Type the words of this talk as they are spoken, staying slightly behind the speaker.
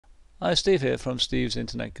Hi, Steve here from Steve's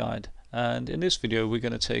Internet Guide, and in this video we're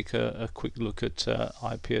going to take a quick look at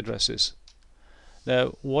IP addresses.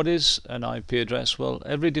 Now, what is an IP address? Well,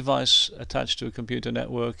 every device attached to a computer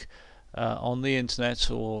network on the internet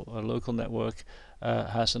or a local network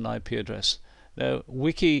has an IP address. Now,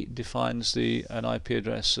 Wiki defines an IP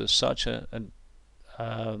address as such.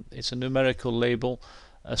 It's a numerical label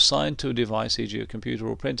assigned to a device, e.g. a computer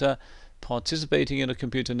or printer, participating in a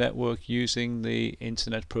computer network using the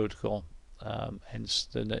Internet Protocol. Hence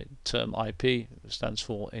the term IP stands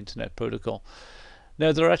for Internet Protocol.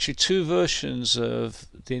 Now, there are actually two versions of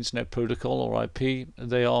the Internet Protocol, or IP.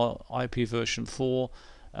 They are IP version 4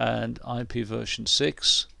 and IP version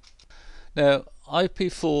 6. Now,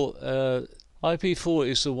 IP4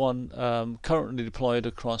 is the one currently deployed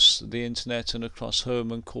across the internet and across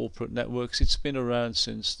home and corporate networks. It's been around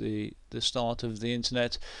since the start of the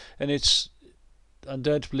internet, and it's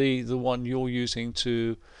undoubtedly the one you're using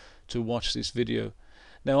to watch this video.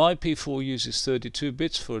 Now, IP4 uses 32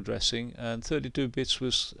 bits for addressing, and 32 bits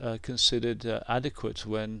was considered adequate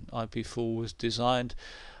when IP4 was designed.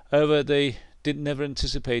 However, they never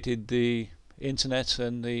anticipated the internet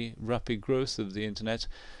and the rapid growth of the internet.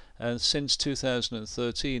 And since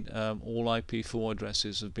 2013, all IP4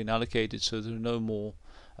 addresses have been allocated, so there are no more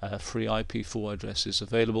free IP4 addresses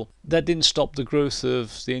available. That didn't stop the growth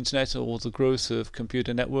of the internet or the growth of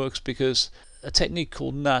computer networks, because a technique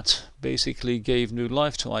called NAT basically gave new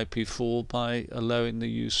life to IP4 by allowing the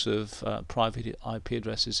use of private IP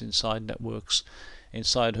addresses inside networks,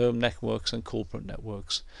 inside home networks and corporate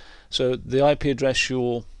networks. So the IP address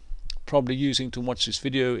you're probably using to watch this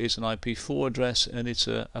video is an IP4 address, and it's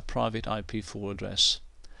a private IP4 address.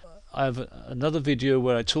 I have another video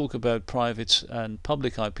where I talk about private and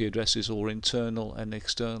public IP addresses, or internal and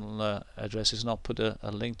external addresses, and I'll put a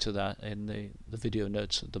link to that in the video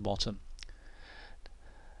notes at the bottom.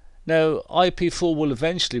 Now, IP4 will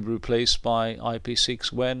eventually be replaced by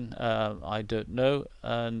IP6 when, I don't know,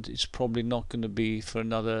 and it's probably not going to be for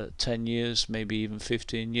another 10 years, maybe even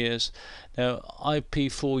 15 years. Now,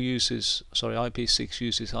 IP6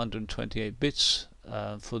 uses 128 bits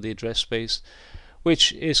for the address space,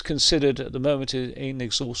 which is considered at the moment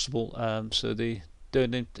inexhaustible, so they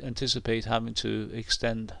don't anticipate having to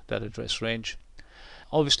extend that address range.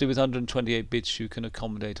 Obviously, with 128 bits you can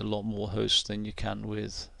accommodate a lot more hosts than you can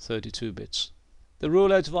with 32 bits. The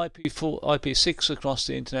rollout of IP6 across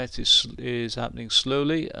the internet is happening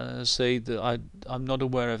slowly. I'm not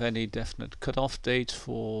aware of any definite cut-off date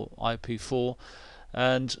for IP4,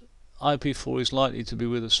 and IP4 is likely to be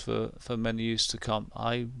with us for many years to come.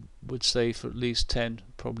 I would say for at least 10,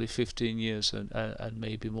 probably 15 years and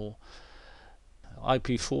maybe more.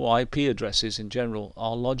 IP4 IP addresses in general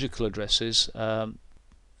are logical addresses.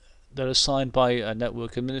 They're assigned by a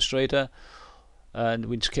network administrator, and in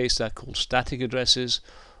which case they're called static addresses.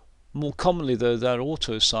 More commonly, though, they're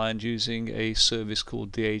auto-assigned using a service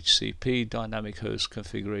called DHCP, Dynamic Host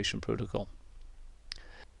Configuration Protocol.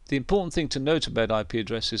 The important thing to note about IP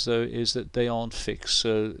addresses, though, is that they aren't fixed.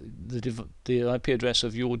 So the IP address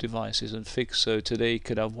of your device isn't fixed. So today it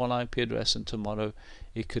could have one IP address, and tomorrow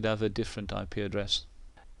it could have a different IP address.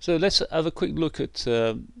 So let's have a quick look at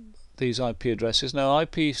these IP addresses. Now,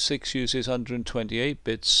 IP6 uses 128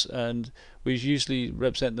 bits, and we usually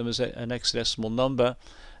represent them as an hexadecimal number,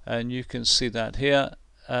 and you can see that here,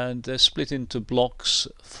 and they're split into blocks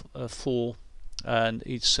 4, and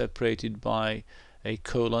each separated by a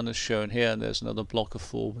colon as shown here, and there's another block of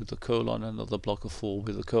 4 with a colon, another block of 4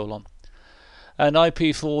 with a colon. And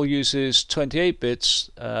IP4 uses 28 bits,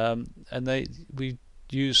 and we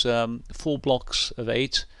use 4 blocks of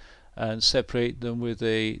 8 and separate them with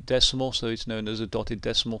a decimal, so it's known as a dotted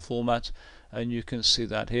decimal format, and you can see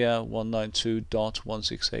that here,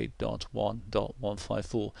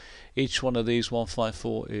 192.168.1.154. Each one of these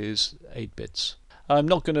 154 is 8 bits. I'm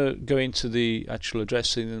not going to go into the actual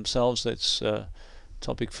addressing themselves. That's a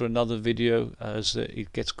topic for another video, as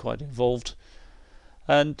it gets quite involved.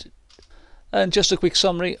 And just a quick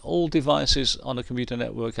summary: all devices on a computer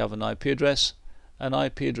network have an IP address. An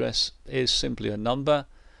IP address is simply a number.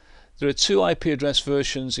 There are two IP address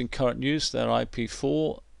versions in current use. They're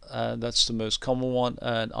IP4, that's the most common one,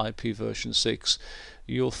 and IP version 6.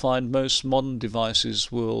 You'll find most modern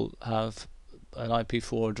devices will have an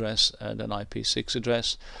IP4 address and an IP6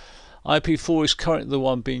 address. IP4 is currently the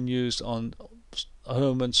one being used on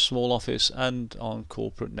home and small office and on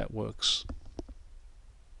corporate networks.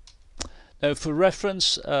 Now, for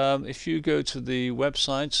reference, if you go to the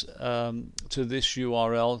website, to this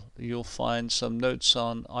URL, you'll find some notes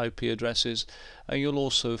on IP addresses, and you'll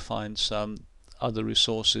also find some other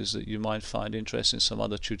resources that you might find interesting, some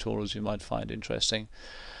other tutorials you might find interesting.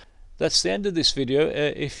 that's the end of this video.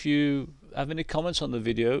 If you have any comments on the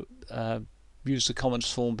video, use the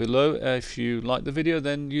comments form below. If you like the video,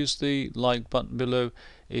 then use the like button below.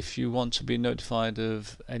 If you want to be notified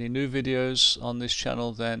of any new videos on this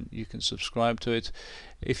channel, then you can subscribe to it.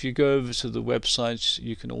 If you go over to the website,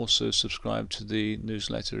 you can also subscribe to the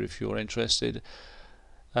newsletter if you're interested.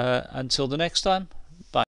 Until the next time,